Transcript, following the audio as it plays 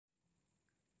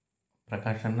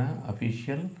ప్రకాష్ అన్న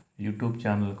official YouTube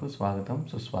ఛానల్కు స్వాగతం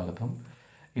సుస్వాగతం.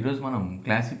 ఈరోజు మనం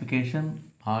classification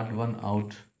part 1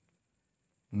 out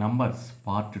numbers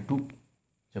part 2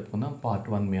 చెప్పుకుందాం. పార్ట్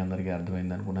 1 మీ అందరికీ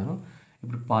అర్థమైంది అనుకున్నాను.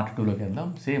 ఇప్పుడు పార్ట్ 2లోకి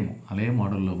వెళ్దాం. సేమ్ అదే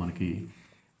మోడల్లో మనకి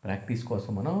ప్రాక్టీస్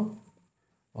కోసం మనం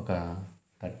ఒక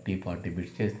 30-40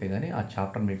 బిట్స్ చేస్తే కానీ ఆ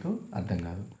చాప్టర్ మీకు అర్థం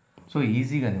కాదు. సో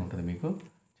ఈజీగానే ఉంటుంది, మీకు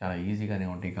చాలా ఈజీగానే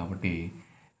ఉంటాయి. కాబట్టి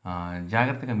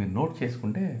జాగ్రత్తగా మీరు నోట్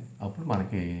చేసుకుంటే అప్పుడు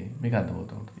మీకు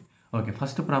అర్థమవుతూ ఉంటుంది. ఓకే,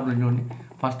 ఫస్ట్ ప్రాబ్లం చూడండి.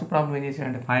 ఫస్ట్ ప్రాబ్లం ఏం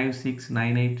చేశారంటే 5, 6,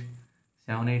 9, 8,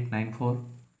 7, 8, 9, 4,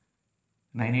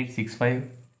 9, 8, 6, 5,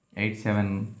 8,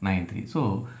 7, 9, 3. సో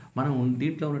మనం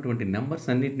దీంట్లో ఉన్నటువంటి నెంబర్స్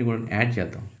అన్నింటిని కూడా యాడ్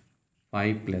చేద్దాం.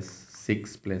 5 +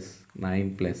 6 + 9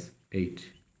 + 8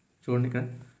 చూడండి. ఇక్కడ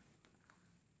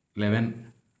 11,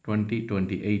 20,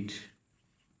 28.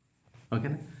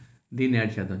 ఓకేనా, దీన్ని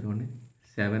యాడ్ చేద్దాం. చూడండి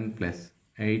 7 +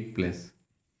 8 +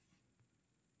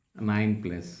 9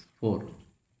 + 4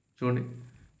 చూడండి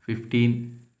 15,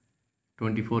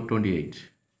 24, 28.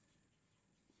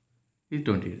 ఇది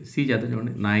 28. సి చేద్దాం.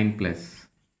 చూడండి 9 +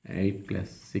 8 +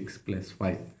 6 +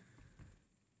 5,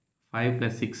 5 +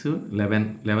 6 11,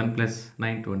 11 +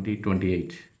 9 20,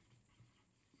 28.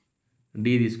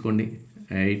 డి తీసుకోండి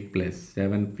 8 +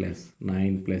 7 +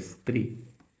 9 + 3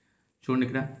 చూడండి.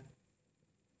 ఇక్కడ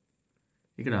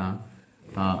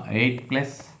 8 +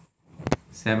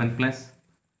 7 +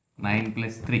 9 +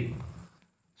 3.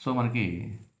 సో మనకి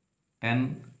 10,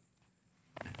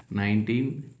 19,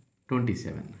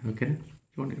 27. ఓకేనా,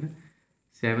 చూడండి ఇక్కడ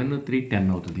 7, 3, 10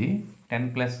 అవుతుంది. 10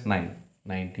 + 9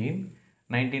 19,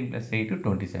 19 + 8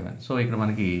 27. సో ఇక్కడ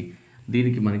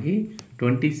దీనికి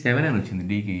 27 అని వచ్చింది.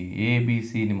 డీకి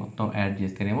ఏబిసిని మొత్తం యాడ్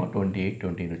చేస్తేనేమో 28,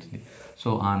 28 వచ్చింది. So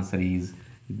answer is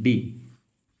D.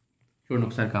 చూడండి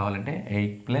ఒకసారి కావాలంటే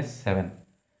 8 + 7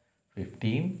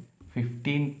 15,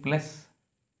 15 +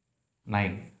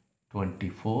 9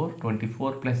 24,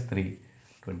 24 + 3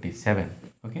 27.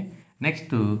 ఓకే,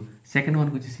 నెక్స్ట్ సెకండ్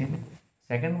వన్కి వచ్చేసేయండి.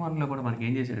 సెకండ్ వన్లో కూడా మనకి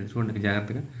ఏం చేశాడు చూడండి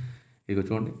జాగ్రత్తగా. ఇదిగో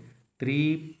చూడండి 3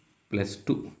 +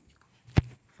 2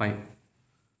 5,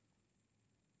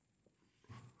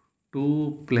 2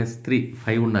 + 3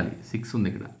 5 ఉండాలి, 6 ఉంది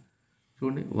ఇక్కడ.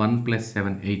 చూడండి 1 +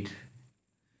 7 8,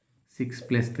 6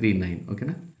 + 3 9.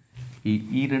 ఓకేనా, ఈ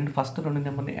ఫస్ట్ రెండు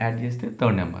నెంబర్ని యాడ్ చేస్తే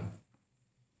థర్డ్ నెంబర్.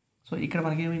 సో ఇక్కడ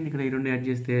మనకేమైంది, ఇక్కడ ఈ రెండు యాడ్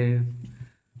చేస్తే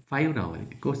 5 రావాలి,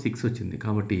 ఇంకో 6 వచ్చింది.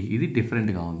 కాబట్టి ఇది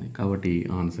డిఫరెంట్గా ఉంది. కాబట్టి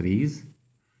ఆన్సర్ ఈజ్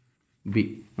బి.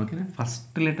 ఓకేనా,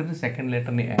 ఫస్ట్ లెటర్ సెకండ్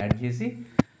లెటర్ని యాడ్ చేసి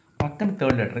పక్కన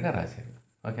థర్డ్ లెటర్గా రాశారు.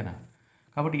 ఓకేనా,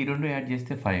 కాబట్టి ఈ రెండు యాడ్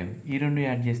చేస్తే 5, ఈ రెండు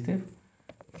యాడ్ చేస్తే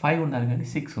 5 ఉండాలి కానీ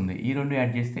 6 ఉంది. ఈ రెండు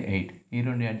యాడ్ చేస్తే 8, ఈ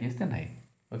రెండు యాడ్ చేస్తే 9.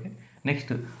 ఓకే,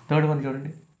 నెక్స్ట్ థర్డ్ వన్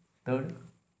చూడండి. థర్డ్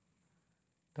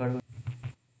వన్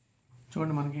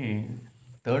చూడండి, మనకి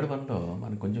థర్డ్ వన్లో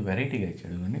మనకు కొంచెం వెరైటీగా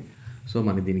ఇచ్చాడు కానీ. సో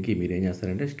దీనికి మీరు ఏం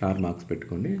చేస్తారంటే స్టార్ మార్క్స్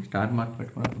పెట్టుకోండి. స్టార్ మార్క్స్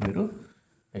పెట్టుకున్నప్పుడు మీరు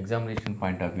ఎగ్జామినేషన్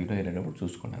పాయింట్ ఆఫ్ వ్యూలో వెళ్ళేటప్పుడు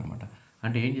చూసుకోండి అనమాట.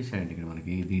 అంటే ఏం చేశాడంటే ఇక్కడ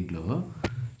దీంట్లో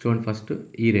చూడండి, ఫస్ట్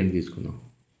ఈ రెండు తీసుకుందాం.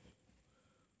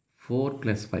 4 +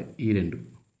 5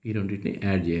 ఈ రెండింటిని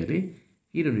యాడ్ చేయాలి,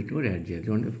 ఈ రెండింటిని కూడా యాడ్ చేయాలి.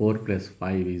 చూడండి 4 +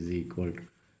 5 =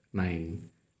 9,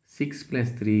 6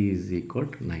 + 3 =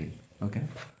 9. ఓకే,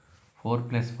 4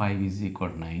 + 5 =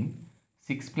 9,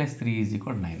 6 + 3 =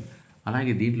 9.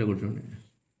 అలాగే దీంట్లో కూడా చూడండి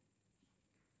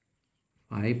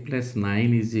 5 +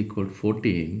 9 =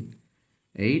 14,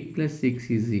 8 + 6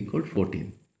 = 14.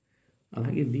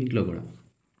 అలాగే దీంట్లో కూడా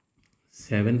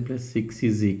 7 + 6 =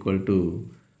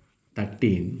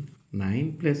 13, 9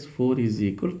 + 4 =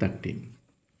 13.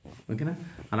 ఓకేనా,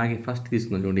 అలాగే ఫస్ట్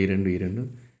తీసుకుందాం. చూడండి ఈ రెండు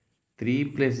 3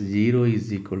 + 0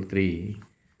 = 3,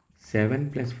 7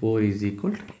 + 4 =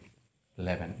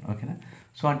 11. ఓకేనా,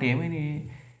 సో అంటే ఏమైంది,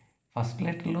 ఫస్ట్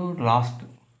లెటర్లో లాస్ట్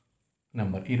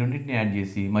నెంబర్ ఈ రెండింటిని యాడ్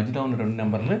చేసి మధ్యలో ఉన్న రెండు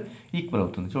నెంబర్లు ఈక్వల్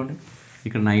అవుతుంది. చూడండి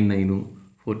ఇక్కడ 9 9,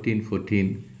 14 14,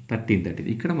 13 13.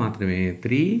 ఇక్కడ మాత్రమే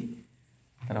 3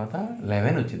 తర్వాత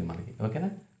 11 వచ్చింది మనకి. ఓకేనా,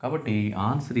 కాబట్టి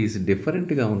ఆన్సర్ ఈజ్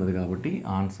డిఫరెంట్గా ఉన్నది. కాబట్టి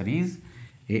ఆన్సర్ ఈజ్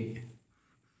ఏ.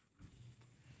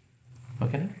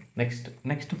 ఓకేనా,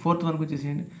 నెక్స్ట్ ఫోర్త్ వన్కి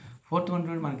వచ్చేసేయండి. ఫోర్త్ వన్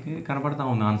చూడండి, మనకి కనపడతా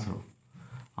ఉంది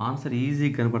ఆన్సర్ ఈజీ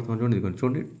కనపడుతుంది.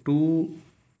 చూడండి 2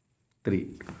 3,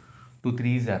 2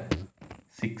 3s are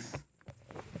 6,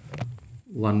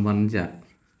 1 1s are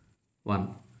 1,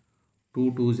 2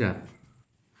 2s are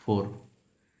 4,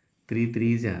 3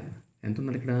 3s are ఎంత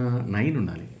ఉండాలి, ఇక్కడ 9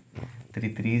 ఉండాలి.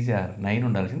 3 3s are 9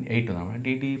 ఉండాల్సింది 8 ఉందన్నమాట.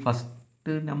 అంటే ఇది ఫస్ట్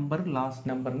నెంబర్ లాస్ట్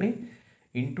నెంబర్ని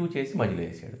ఇంటూ చేసి మధ్యలో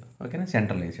వేసాడు. ఓకేనా,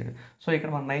 సెంటర్లో వేసాడు. సో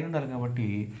ఇక్కడ 9 ఉండాలి కాబట్టి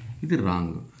ఇది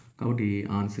రాంగ్. కాబట్టి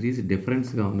ఆన్సర్ ఈజ్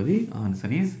డిఫరెన్స్గా ఉన్నది.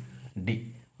 Answer is D.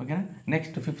 ఓకేనా,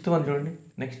 నెక్స్ట్ ఫిఫ్త్ వన్ చూడండి.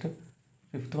 Next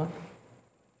fifth one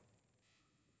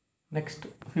next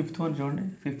fifth one చూడండి.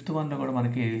 ఫిఫ్త్ వన్లో కూడా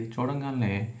మనకి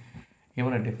చూడంగానే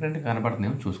ఏమైనా డిఫరెంట్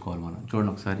కనబడుతుందేమో చూసుకోవాలి మనం.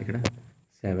 చూడండి ఒకసారి ఇక్కడ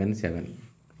 7 7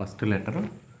 ఫస్ట్ లెటర్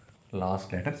లాస్ట్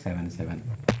లెటర్ 7 7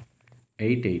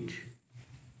 8 8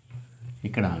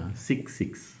 ఇక్కడ 6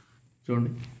 6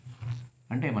 చూడండి.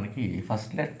 అంటే మనకి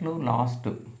ఫస్ట్ లెటర్ లాస్ట్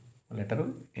లెటరు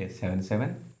 7 7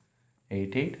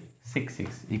 8 8 6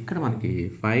 6 ఇక్కడ మనకి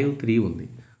 5 3 ఉంది.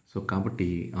 సో కాబట్టి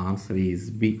answer is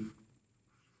B.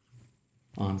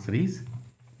 Answer is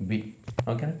B.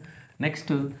 ఓకేనా.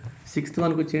 నెక్స్ట్ సిక్స్త్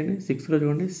వన్కి వచ్చేయండి. సిక్స్త్లో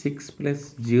చూడండి 6 +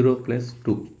 0 +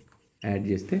 2 యాడ్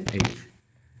చేస్తే 8.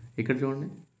 ఇక్కడ చూడండి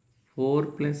 4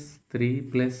 + 3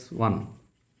 + 1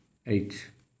 8.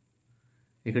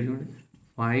 ఇక్కడ చూడండి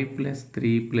 5 +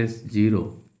 3 + 0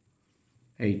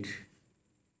 8.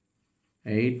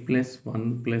 8 + 1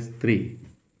 + 3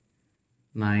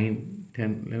 9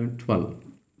 10 11 12.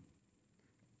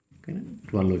 ఓకేనా.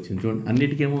 12 వచ్చింది చూడండి.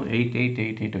 అన్నిటికేమో 8 8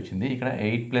 8 8 వచ్చింది. ఇక్కడ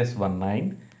 8 + 1 9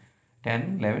 10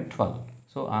 11 12.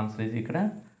 సో ఆన్సర్ ఇది ఇక్కడ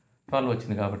 12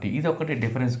 వచ్చింది. కాబట్టి ఇది ఒకటి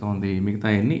డిఫరెన్స్గా ఉంది. మిగతా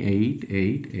అన్ని 8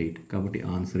 8 8. కాబట్టి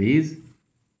answer is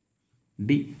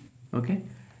D. Okay.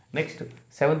 Next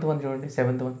seventh one చూడండి.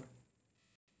 Seventh one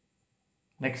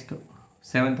next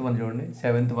seventh one చూడండి.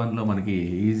 సెవెంత్ వన్లో మనకి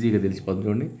ఈజీగా తెలిసిపోతుంది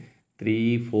చూడండి. 3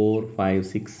 4 5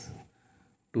 6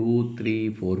 2 3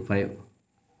 4 5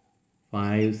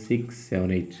 5 6 7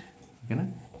 8. ఓకేనా.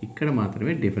 ఇక్కడ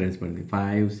మాత్రమే డిఫరెన్స్ పడింది.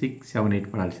 5 6 7 8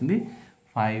 పడాల్సింది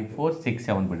 5 4 6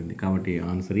 7 పడింది. కాబట్టి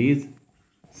ఆన్సర్ ఈజ్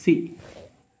సి.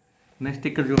 నెక్స్ట్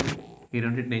ఇక్కడ చూడండి. ఈ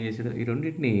రెండింటిని ఏం చేశాడు? ఈ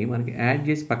రెండింటిని మనకి యాడ్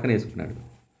చేసి పక్కన వేసుకున్నాడు.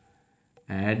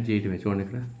 యాడ్ చేయటమే చూడండి.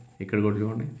 ఇక్కడ కూడా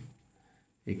చూడండి.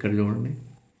 ఇక్కడ చూడండి.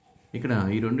 ఇక్కడ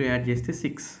ఈ రెండు యాడ్ చేస్తే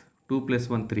 6 2 +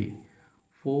 1 3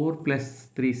 4 +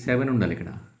 3 7 ఉండాలి.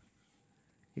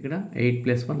 ఇక్కడ 8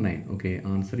 + 1 9. ఓకే.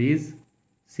 Answer is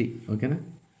C. ఓకేనా.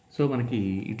 సో మనకి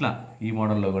ఇట్లా ఈ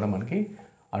మోడల్లో కూడా మనకి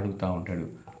అడుగుతూ ఉంటాడు.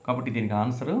 కాబట్టి దీనికి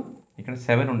ఆన్సరు ఇక్కడ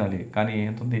 7 ఉండాలి. కానీ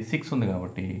ఎంత ఉంది? 6 ఉంది.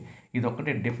 కాబట్టి ఇది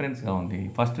ఒక్కటే డిఫరెన్స్గా ఉంది.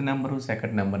 ఫస్ట్ నెంబరు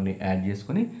సెకండ్ నెంబర్ని యాడ్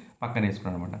చేసుకొని పక్కన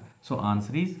వేసుకున్నాను అనమాట. So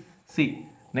answer is C.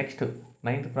 Next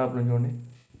ninth problem చూడండి.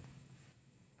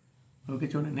 ఓకే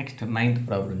చూడండి. నెక్స్ట్ నైన్త్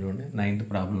ప్రాబ్లం చూడండి. నైన్త్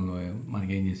ప్రాబ్లంలో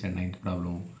మనకి ఏం చేశాడు? నైన్త్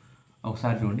ప్రాబ్లం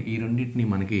ఒకసారి చూడండి. ఈ రెండింటిని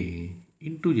మనకి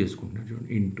ఇంటూ చేసుకుంటున్నాడు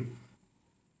చూడండి. Into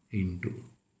into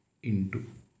into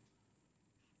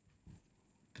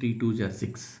 3 2s are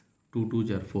 6 2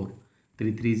 2s are 4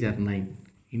 3 3s are 9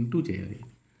 into చేయాలి.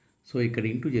 సో ఇక్కడ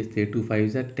ఇంటూ చేస్తే 2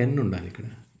 5s are 10 ఉండాలి ఇక్కడ.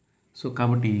 సో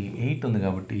కాబట్టి 8 ఉంది.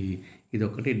 కాబట్టి ఇది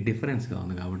ఒకటి డిఫరెన్స్గా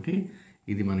ఉంది. కాబట్టి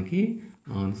ఇది మనకి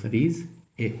ఆన్సర్ ఈజ్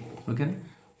ఏ. ఓకేనా.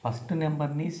 ఫస్ట్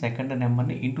నెంబర్ని సెకండ్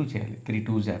నెంబర్ని ఇంటూ చేయాలి. 3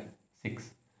 2s are 6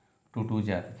 2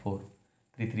 2s are 4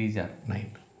 3 3s are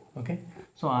 9. Okay.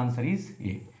 So answer is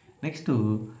a. Next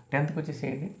 10th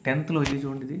వచ్చేసేయండి. 10thలో ఇది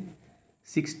చూడండి. ఇది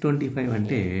 625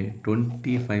 అంటే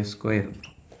 25 స్క్వేర్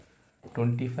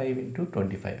 25 ×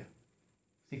 25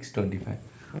 625.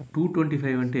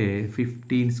 225 అంటే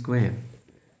 15 స్క్వేర్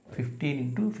 15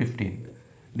 × 15.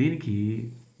 దీనికి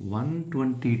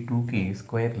 122కి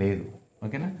స్క్వేర్ లేదు.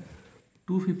 ఓకేనా.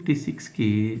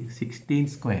 256కి 16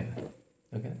 స్క్వేర్.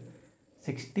 ఓకేనా.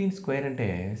 16 స్క్వేర్ అంటే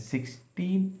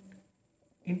 16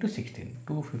 × 16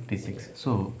 256.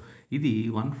 సో ఇది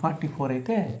 144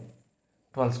 అయితే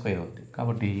 12 స్క్వేర్ అవుతుంది.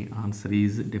 కాబట్టి ఆన్సర్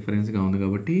ఈజ్ డిఫరెన్స్గా ఉంది.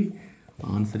 కాబట్టి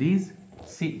answer is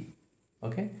C.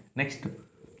 Okay. Next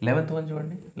 11th one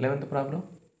చూడండి. 11th ప్రాబ్లం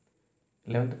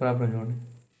చూడండి.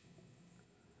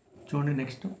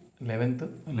 నెక్స్ట్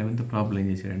 11th ప్రాబ్లం ఏం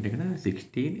చేశాడంటే ఇక్కడ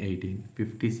 16 18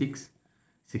 56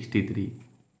 63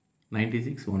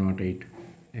 96 108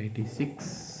 86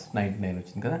 99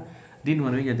 వచ్చింది కదా. దీన్ని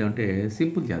మనం ఏం చేద్దామంటే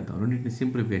సింపుల్ చేద్దాం. రెండింటిని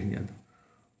సింప్లిఫికేషన్ చేద్దాం.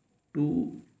 2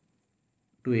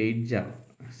 2 8 jar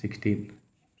 16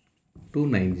 2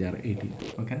 9 jar 18.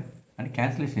 ఓకేనా. అంటే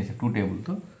క్యాన్సిలేషన్ చేసాం 2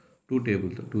 టేబుల్తో 2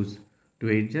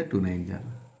 8 jar 2 9 jar.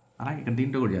 అలా ఇక్కడ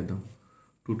దీంట్లో కూడా చేద్దాం.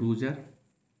 2 2 jar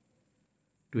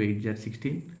 2 8 jar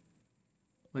 16.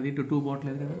 మరి దీంట్లో 2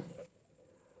 పోవట్లేదు కదా.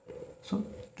 సో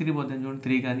 3 పోతాం చూడండి.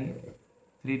 3 కానీ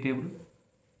 3 టేబుల్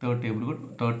థర్డ్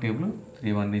టేబుల్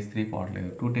 3 1 is 3 పోవట్లేదు.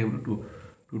 2 టేబుల్ 2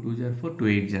 2 jar 4 2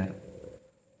 8 jar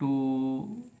 2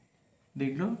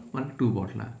 దీంట్లో మనకి 2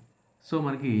 పోట్ల. సో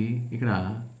మనకి ఇక్కడ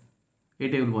ఏ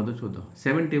టేబుల్ పోతుందో చూద్దాం.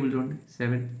 7 టేబుల్ చూడండి.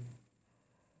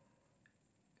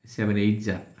 7 8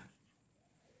 jar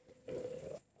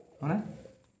అవునా.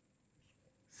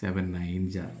 7 9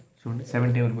 jar చూడండి. 7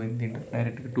 టేబుల్ పోయింది. దీంట్లో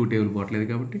డైరెక్ట్గా 2 టేబుల్ పోవట్లేదు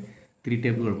కాబట్టి 3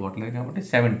 టేబుల్ కూడా పోవట్లేదు కాబట్టి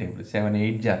 7 టేబుల్ 7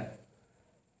 8 jar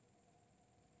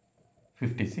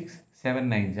 56 7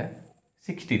 9 jar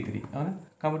 63 అవునా.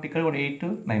 కాబట్టి ఇక్కడ కూడా 8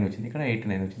 9 వచ్చింది. ఇక్కడ 8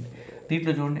 9 వచ్చింది.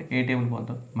 దీంట్లో చూడండి ఏ టేబుల్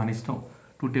పోతాం మన ఇష్టం.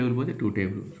 2 టేబుల్ పోతే 2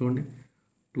 టేబుల్ చూడండి.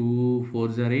 2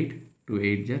 4s are 8 2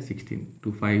 8 jar 16,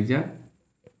 2 5 jar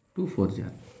 2 4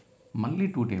 jar, మళ్ళీ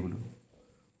 2 table,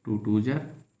 2 2 jar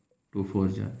 2 4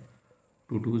 jar,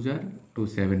 2 2 jar 2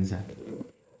 7 jar,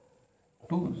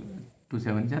 2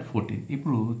 7 jar 14.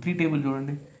 ఇప్పుడు 3 టేబుల్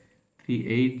చూడండి, 3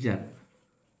 8 జార్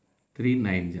 3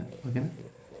 9 జార్, ఓకేనా.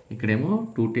 ఇక్కడేమో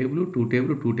 2 టేబుల్ 2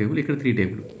 టేబుల్ 2 టేబుల్, ఇక్కడ 3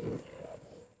 టేబుల్,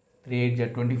 3 8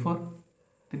 జార్ 24,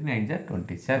 3 9 జార్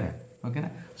 27, ఓకేనా.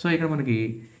 సో ఇక్కడ మనకి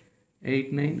 8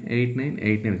 9 8 9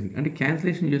 8 9 వచ్చింది. అంటే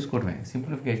క్యాన్సిలేషన్ చేసుకోవడమే,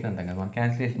 సింప్లిఫికేషన్ అంటాం కదా, మనం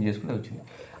క్యాన్సిలేషన్ చేసుకుంటే వచ్చింది.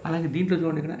 అలాగే దీంట్లో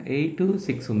చూడండి, ఇక్కడ 8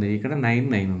 6 ఉంది, ఇక్కడ 9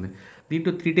 9 ఉంది.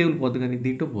 దీంట్లో 3 టేబుల్ పోదు కానీ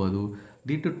దీంట్లో పోదు,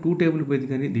 దీంట్లో 2 టేబుల్ పోయింది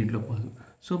కానీ దీంట్లో పోదు.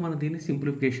 సో మనం దీన్ని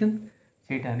సింప్లిఫికేషన్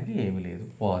చేయడానికి ఏమీ లేదు,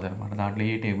 పోదనమాట. దాంట్లో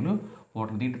ఏ టేబుల్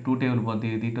పోవడం, దీంట్లో 2 టేబుల్ పోద్ది,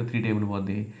 దీంట్లో 3 టేబుల్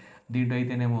పోద్ది, దీంట్లో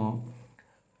అయితేనేమో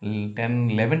 10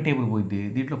 11 టేబుల్ పోద్ది,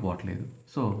 దీంట్లో పోవట్లేదు.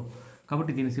 సో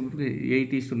కాబట్టి దీని సింపుల్గా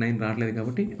 8:9 రావట్లేదు,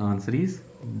 కాబట్టి ఆన్సర్ ఈజ్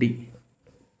డి.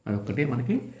 అదొక్కటే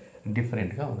మనకి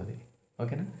డిఫరెంట్గా ఉన్నది,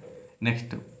 ఓకేనా.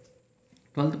 నెక్స్ట్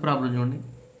 12th ప్రాబ్లం చూడండి.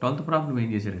 12th ప్రాబ్లం ఏం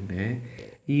చేశాడంటే,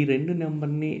 ఈ రెండు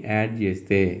నెంబర్ని యాడ్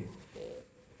చేస్తే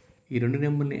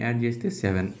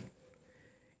 7,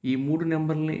 ఈ 3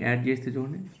 నెంబర్ని యాడ్ చేస్తే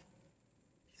చూడండి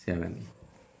 7,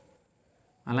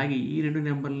 అలాగే ఈ 2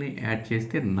 నెంబర్ని యాడ్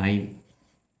చేస్తే 9,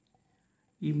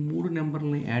 ఈ 3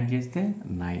 నెంబర్ని యాడ్ చేస్తే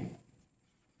 9,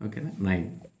 ఓకేనా, 9,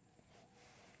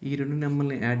 ఈ 2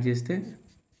 నెంబర్ని యాడ్ చేస్తే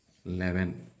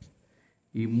 11,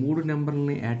 ఈ 3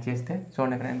 నెంబర్ని యాడ్ చేస్తే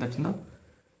చూడండి ఇక్కడ ఎంత వచ్చిందో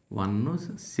 1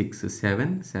 6 7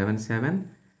 7 7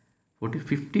 14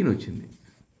 15 వచ్చింది.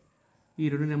 ఈ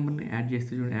 2 నెంబర్ని యాడ్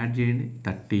చేస్తే చూడండి, యాడ్ చేయండి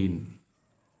 13,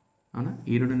 అవునా.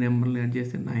 ఈ 2 నెంబర్ని యాడ్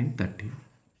చేస్తే 9 13,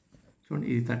 చూడండి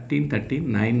ఇది 13 13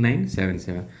 9 9 7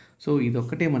 7. సో ఇది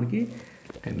ఒక్కటే మనకి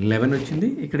 11 వచ్చింది,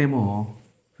 ఇక్కడేమో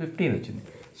 15 వచ్చింది.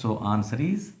 So answer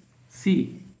is C.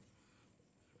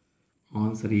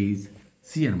 Answer is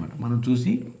C అనమాట. మనం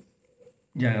చూసి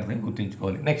జాగ్రత్తగా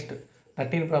గుర్తుంచుకోవాలి. నెక్స్ట్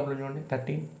 13 ప్రాబ్లం చూడండి.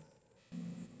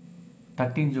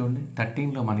 13 చూడండి.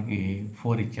 13లో మనకి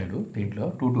 4 ఇచ్చాడు, దీంట్లో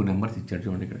 2 నెంబర్స్ ఇచ్చాడు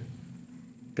చూడండి. ఇక్కడ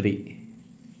 3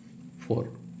 4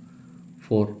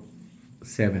 4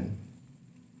 7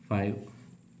 5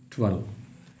 12,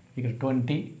 ఇక్కడ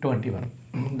 20 21.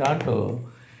 దాంట్లో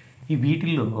ఈ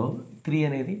వీటిల్లో 3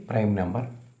 అనేది ప్రైమ్ నెంబర్,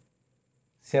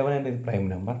 7 అనేది ప్రైమ్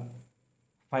నెంబర్,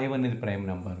 5 అనేది ప్రైమ్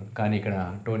నెంబర్. కానీ ఇక్కడ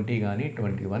 20 కానీ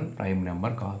 21 ప్రైమ్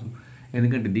నెంబర్ కాదు.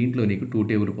 ఎందుకంటే దీంట్లో నీకు 2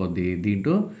 టేబుల్ పోద్ది,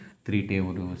 దీంట్లో 3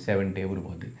 టేబుల్ 7 టేబుల్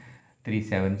పోద్ది. 3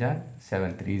 7 జార్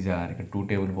 7 3 జార్, ఇక్కడ 2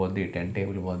 టేబుల్ పోద్ది, 10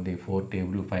 టేబుల్ పోద్ది, 4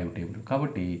 టేబుల్ 5 టేబుల్.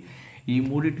 కాబట్టి ఈ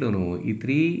మూడిట్లోనూ ఈ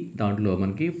 3 దాంట్లో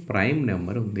మనకి ప్రైమ్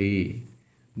నెంబర్ ఉంది,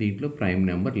 దీంట్లో ప్రైమ్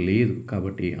నెంబర్ లేదు.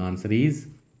 కాబట్టి ఆన్సర్ ఈజ్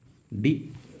డి,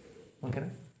 ఓకేనా.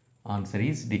 Answer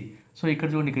is D. సో ఇక్కడ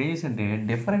చూడండి, ఇక్కడ ఏం చేసంటే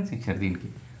డిఫరెన్స్ ఇచ్చారు దీనికి.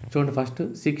 చూడండి, ఫస్ట్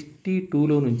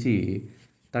 62లో నుంచి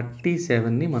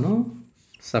 37ని మనం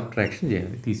సబ్ట్రాక్షన్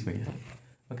చేయాలి, తీసివేయాలి,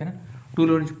 ఓకేనా.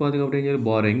 2లో నుంచి పోదు కాబట్టి ఏం చేయాలి,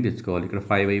 బారోయింగ్ తెచ్చుకోవాలి. ఇక్కడ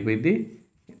 5 అయిపోయింది,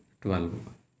 12.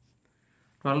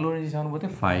 12లో నుంచి 7 పోతే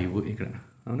 5, ఇక్కడ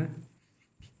అవునా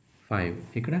 5,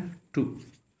 ఇక్కడ 2.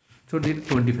 చూడండి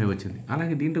దీంట్లో 25 వచ్చింది.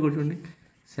 అలాగే దీంట్లో కూడా చూడండి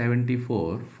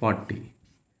 74 40,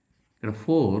 ఇక్కడ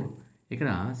 4, ఇక్కడ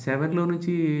 7లో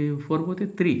నుంచి 4 పోతే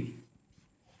 3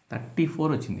 34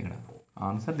 వచ్చింది. ఇక్కడ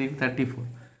ఆన్సర్ దీనికి 34.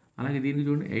 అలాగే దీనికి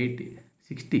చూడండి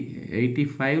 60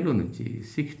 85లో నుంచి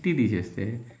 60 తీసేస్తే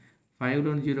 5లో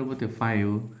నుంచి 0 పోతే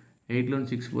 5, 8లో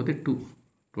నుంచి 6 పోతే 2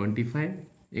 25,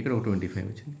 ఇక్కడ ఒక 25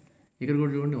 వచ్చింది. ఇక్కడ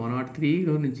కూడా చూడండి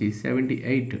 103లో నుంచి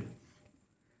 78.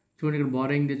 చూడండి ఇక్కడ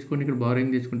బారోయింగ్ తెచ్చుకోండి, ఇక్కడ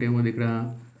బారోయింగ్ తెచ్చుకుంటే ఏమవుతుంది, ఇక్కడ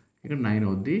 9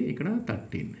 అవుద్ది, ఇక్కడ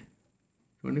 13.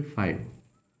 చూడండి 5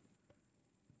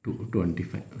 2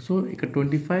 25. సో ఇక్కడ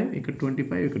 25, ఇక్కడ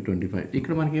 25, ఇక్కడ 25.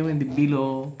 ఇక్కడ మనకి ఏమైంది, బిలో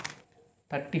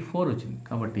 34 వచ్చింది.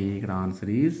 కాబట్టి ఇక్కడ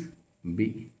ఆన్సర్ ఈజ్ బి,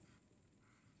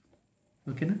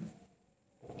 ఓకేనా.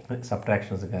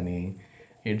 సబ్ట్రాక్షన్స్ కానీ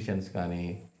ఎడిషన్స్ కానీ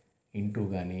ఇంటూ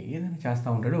కానీ ఏదైనా చేస్తూ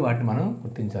ఉంటాడు, వాటిని మనం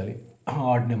గుర్తించాలి.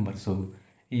 Add numbers,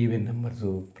 even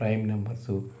numbers, prime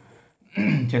numbers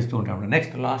చేస్తూ ఉంటాం.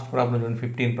 నెక్స్ట్ లాస్ట్ ప్రాబ్లం చూడండి,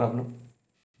 15 ప్రాబ్లం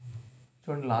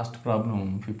చూడండి. లాస్ట్ ప్రాబ్లం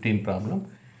 15 ప్రాబ్లం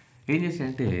ఏం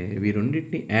చేశాడంటే, ఇవి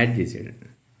రెండింటిని యాడ్ చేసాడు.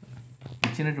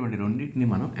 ఇచ్చినటువంటి రెండింటిని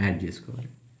మనం యాడ్ చేసుకోవాలి.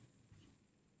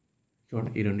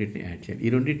 చూడండి ఈ రెండింటిని యాడ్ చేయాలి.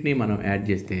 ఈ రెండింటిని మనం యాడ్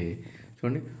చేస్తే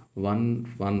చూడండి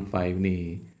 115ని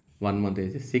 1 మంత్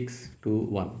వేసి 6 2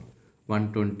 1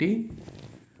 120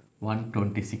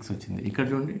 126 వచ్చింది. ఇక్కడ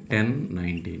చూడండి 10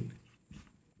 19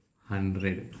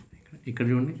 100. ఇక్కడ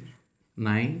చూడండి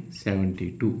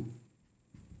 972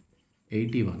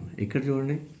 81. ఇక్కడ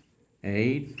చూడండి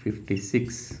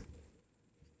 856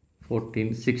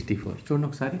 1464. చూడండి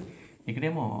ఒకసారి,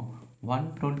 ఇక్కడేమో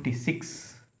 126,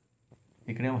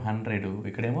 ఇక్కడేమో 100,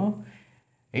 ఇక్కడేమో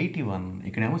 81,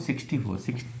 ఇక్కడేమో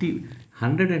 64.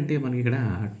 100 అంటే మనకి ఇక్కడ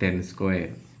 10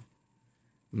 స్క్వేర్,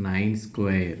 9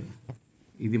 స్క్వేర్,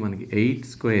 ఇది మనకి 8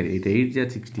 స్క్వేర్, 8 జా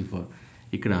 64.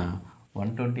 ఇక్కడ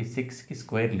 126కి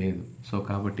స్క్వేర్ లేదు. సో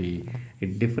కాబట్టి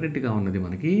ఇది డిఫరెంట్గా ఉన్నది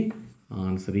మనకి.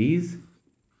 Answer is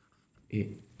a.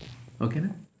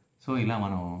 ఓకేనా? సో ఇలా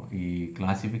మనం ఈ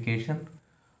classification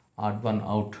odd one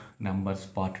out numbers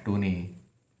part 2ని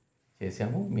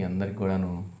చేసాము. మీ అందరికి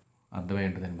కూడాను అర్థమై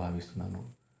ఉంటుందని భావిస్తున్నాను.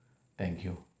 Thank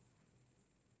you.